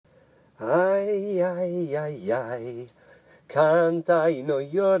Ay, ay, ay, ay, canta y no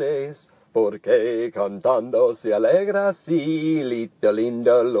llores, porque cantando se alegra así,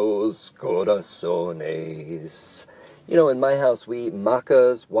 lindo los corazones. You know, in my house we eat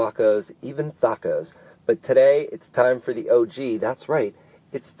macas, wakas, even tacos, but today it's time for the OG. That's right,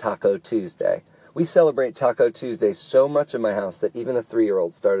 it's Taco Tuesday. We celebrate Taco Tuesday so much in my house that even a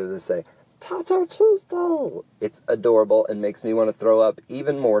 3-year-old started to say, Taco Tuesday! It's adorable and makes me want to throw up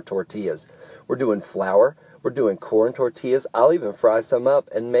even more tortillas. We're doing flour, we're doing corn tortillas, I'll even fry some up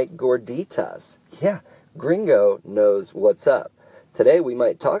and make gorditas. Yeah, Gringo knows what's up. Today we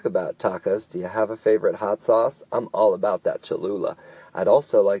might talk about tacos. Do you have a favorite hot sauce? I'm all about that Cholula. I'd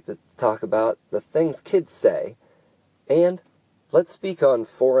also like to talk about the things kids say. And let's speak on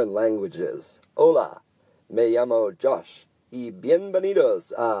foreign languages. Hola, me llamo Josh, y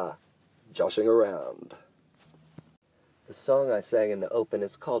bienvenidos a Joshing Around. The song I sang in the open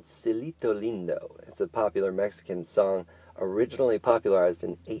is called Cielito Lindo. It's a popular Mexican song originally popularized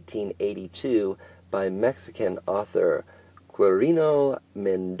in 1882 by Mexican author Quirino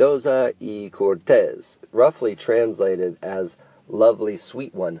Mendoza y Cortez, roughly translated as Lovely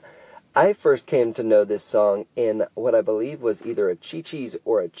Sweet One. I first came to know this song in what I believe was either a Chi-Chi's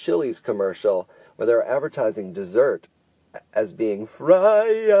or a Chili's commercial where they were advertising dessert as being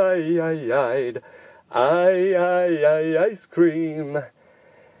fried, ice cream.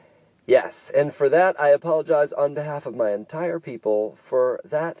 Yes, and for that I apologize on behalf of my entire people for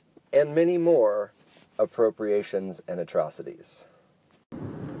that and many more appropriations and atrocities.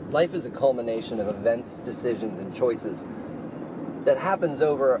 Life is a culmination of events, decisions, and choices that happens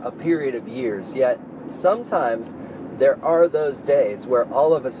over a period of years, yet sometimes there are those days where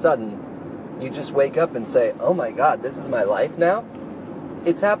all of a sudden you just wake up and say, oh my God, this is my life now?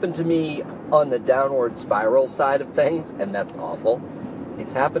 It's happened to me on the downward spiral side of things, and that's awful.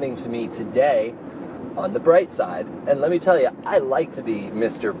 It's happening to me today on the bright side, and let me tell you, I like to be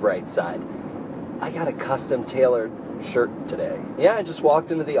Mr. Brightside. I got a custom tailored shirt today. Yeah, I just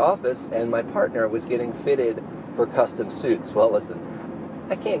walked into the office and my partner was getting fitted for custom suits. Well, listen,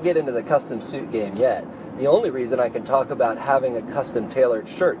 I can't get into the custom suit game yet. The only reason I can talk about having a custom tailored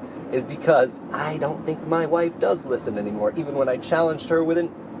shirt is because I don't think my wife does listen anymore. Even when I challenged her with an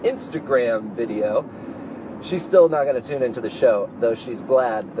Instagram video, she's still not going to tune into the show, though she's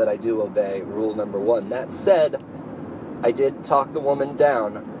glad that I do obey rule number 1. That said, I did talk the woman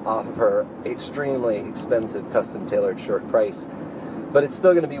down off of her extremely expensive custom tailored shirt price, but it's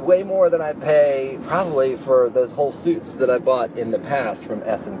still going to be way more than I pay probably for those whole suits that I bought in the past from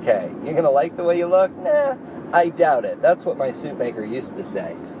S&K. You're going to like the way you look? Nah, I doubt it. That's what my suit maker used to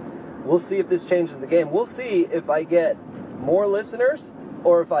say. We'll see if this changes the game. We'll see if I get more listeners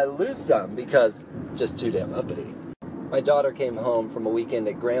or if I lose some because just too damn uppity. My daughter came home from a weekend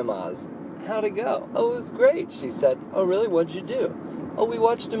at Grandma's. How'd it go? Oh, it was great. She said, oh, really? What'd you do? Oh, we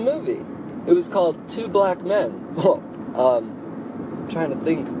watched a movie. It was called Two Black Men. Well, I'm trying to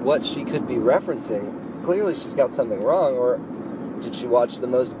think what she could be referencing. Clearly she's got something wrong, or did she watch the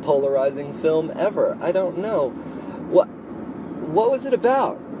most polarizing film ever? I don't know. What was it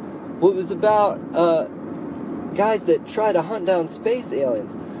about? Well, it was about guys that try to hunt down space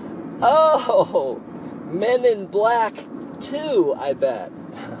aliens. Oh, Men in Black 2, I bet.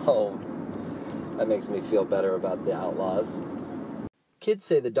 Oh, that makes me feel better about the Outlaws. Kids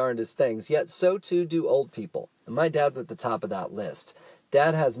say the darndest things, yet so too do old people. And my dad's at the top of that list.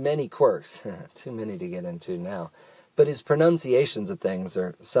 Dad has many quirks, too many to get into now, but his pronunciations of things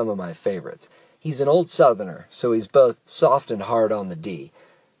are some of my favorites. He's an old Southerner, so he's both soft and hard on the D.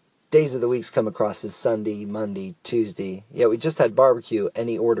 Days of the weeks come across as Sunday, Monday, Tuesday. Yeah, we just had barbecue, and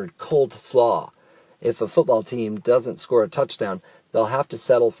he ordered cold slaw. If a football team doesn't score a touchdown, they'll have to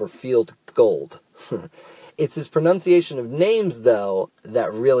settle for field gold. It's his pronunciation of names, though,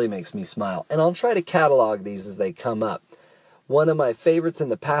 that really makes me smile. And I'll try to catalog these as they come up. One of my favorites in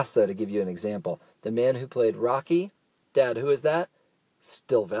the past, though, to give you an example. The man who played Rocky. Dad, who is that?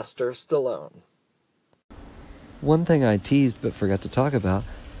 Sylvester Stallone. One thing I teased but forgot to talk about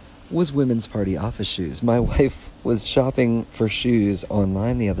was women's party office shoes. My wife was shopping for shoes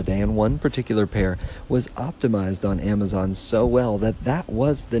online the other day, and one particular pair was optimized on Amazon so well that that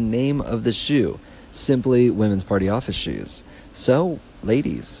was the name of the shoe. Simply women's party office shoes. So,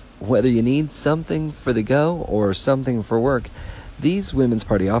 ladies, whether you need something for the go or something for work, these women's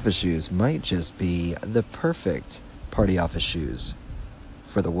party office shoes might just be the perfect party office shoes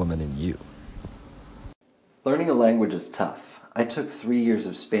for the woman in you. Learning a language is tough. I took 3 years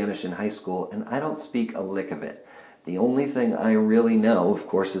of Spanish in high school, and I don't speak a lick of it. The only thing I really know, of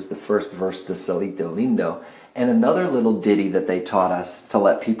course, is the first verse to Cielito Lindo, And another little ditty that they taught us to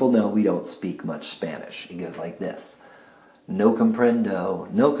let people know we don't speak much Spanish. It goes like this. No comprendo,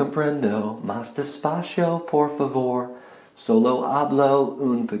 más despacio, por favor. Solo hablo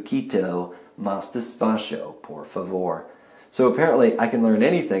un poquito, más despacio, por favor. So apparently I can learn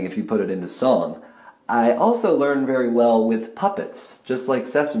anything if you put it into song. I also learn very well with puppets, just like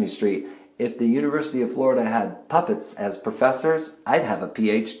Sesame Street. If the University of Florida had puppets as professors, I'd have a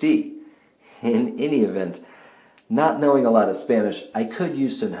PhD. In any event, not knowing a lot of Spanish, I could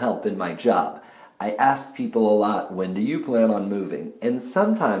use some help in my job. I ask people a lot, when do you plan on moving? And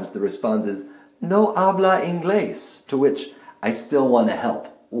sometimes the response is, no habla inglés, to which I still want to help.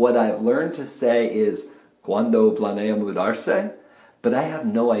 What I've learned to say is, ¿Cuándo planea mudarse? But I have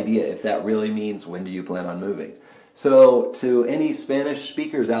no idea if that really means, when do you plan on moving? So, to any Spanish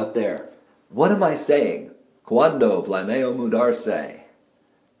speakers out there, what am I saying? ¿Cuándo planeo mudarse?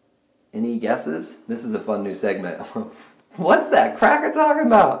 Any guesses? This is a fun new segment. What's that cracker talking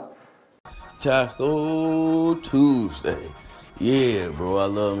about? Taco Tuesday. Yeah, bro, I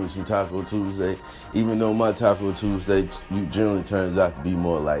love me some Taco Tuesday. Even though my Taco Tuesday generally turns out to be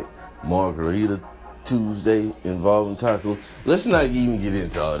more like Margarita Tuesday involving tacos. Let's not even get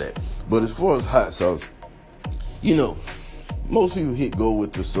into all that. But as far as hot sauce, you know, most people go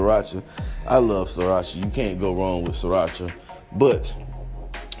with the sriracha. I love sriracha. You can't go wrong with sriracha. But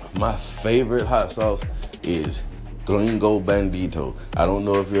my favorite hot sauce is Gringo Bandito. I don't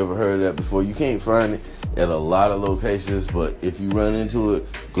know if you ever heard of that before. You can't find it at a lot of locations, but if you run into it,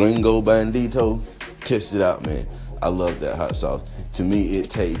 Gringo Bandito, test it out, man. I love that hot sauce. To me, it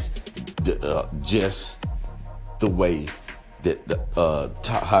tastes just the way that the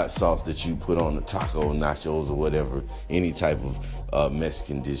hot sauce that you put on the taco, nachos, or whatever, any type of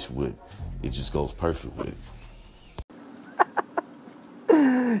Mexican dish would. It just goes perfect with it.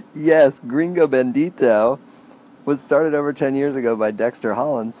 Yes, Gringo Bandito was started over 10 years ago by Dexter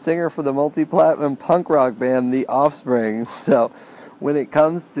Holland, singer for the multi-platinum punk rock band The Offspring. So when it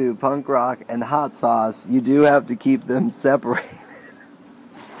comes to punk rock and hot sauce, you do have to keep them separated.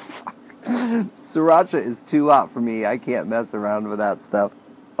 Sriracha is too hot for me. I can't mess around with that stuff.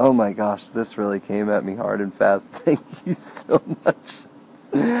 Oh my gosh, this really came at me hard and fast. Thank you so much.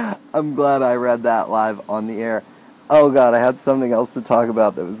 I'm glad I read that live on the air. Oh God, I had something else to talk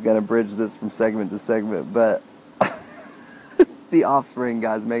about that was going to bridge this from segment to segment, but The Offspring,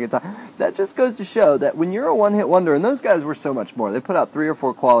 guys, make it time. That just goes to show that when you're a one-hit wonder, and those guys were so much more. They put out 3 or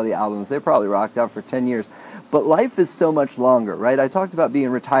 4 quality albums. They probably rocked out for 10 years. But life is so much longer, right? I talked about being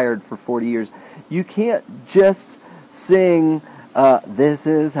retired for 40 years. You can't just sing, this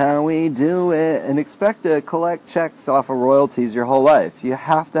is how we do it, and expect to collect checks off of royalties your whole life. You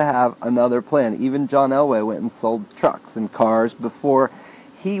have to have another plan. Even John Elway went and sold trucks and cars before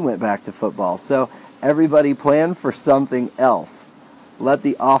he went back to football. So everybody plan for something else. Let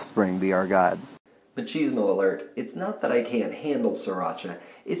The Offspring be our guide. Machismo alert. It's not that I can't handle sriracha.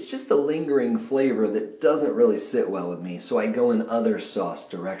 It's just the lingering flavor that doesn't really sit well with me, so I go in other sauce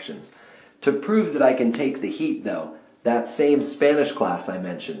directions. To prove that I can take the heat, though, that same Spanish class I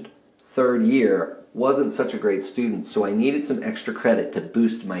mentioned, 3rd year, wasn't such a great student, so I needed some extra credit to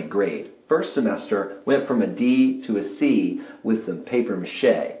boost my grade. First semester, went from a D to a C with some paper mache.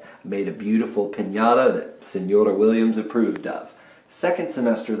 I made a beautiful piñata that Senora Williams approved of. Second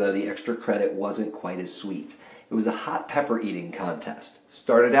semester, though, the extra credit wasn't quite as sweet. It was a hot pepper eating contest.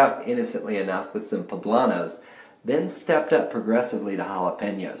 Started out innocently enough with some poblanos, then stepped up progressively to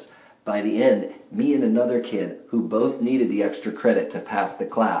jalapenos. By the end, me and another kid, who both needed the extra credit to pass the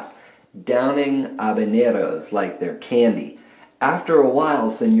class, downing habaneros like they're candy. After a while,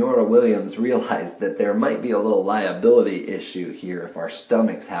 Senora Williams realized that there might be a little liability issue here if our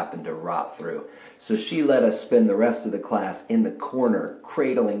stomachs happened to rot through. So she let us spend the rest of the class in the corner,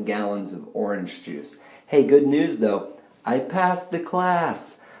 cradling gallons of orange juice. Hey, good news though, I passed the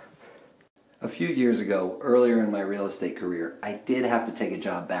class. A few years ago, earlier in my real estate career, I did have to take a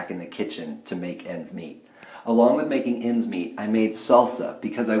job back in the kitchen to make ends meet. Along with making ends meet, I made salsa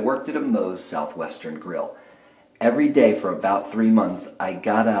because I worked at a Moe's Southwestern Grill. Every day for about 3 months, I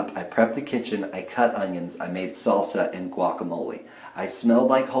got up, I prepped the kitchen, I cut onions, I made salsa and guacamole. I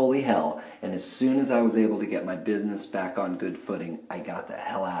smelled like holy hell, and as soon as I was able to get my business back on good footing, I got the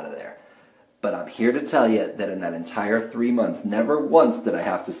hell out of there. But I'm here to tell you that in that entire 3 months, never once did I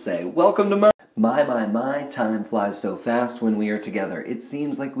have to say, welcome to my... My, time flies so fast when we are together. It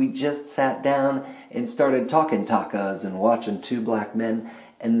seems like we just sat down and started talking tacos and watching 2 black men,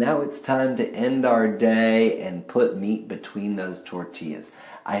 and now it's time to end our day and put meat between those tortillas.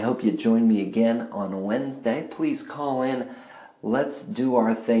 I hope you join me again on Wednesday. Please call in Let's do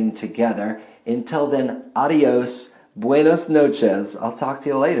our thing together. Until then, adios, buenos noches. I'll talk to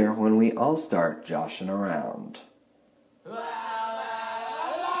you later when we all start joshing around.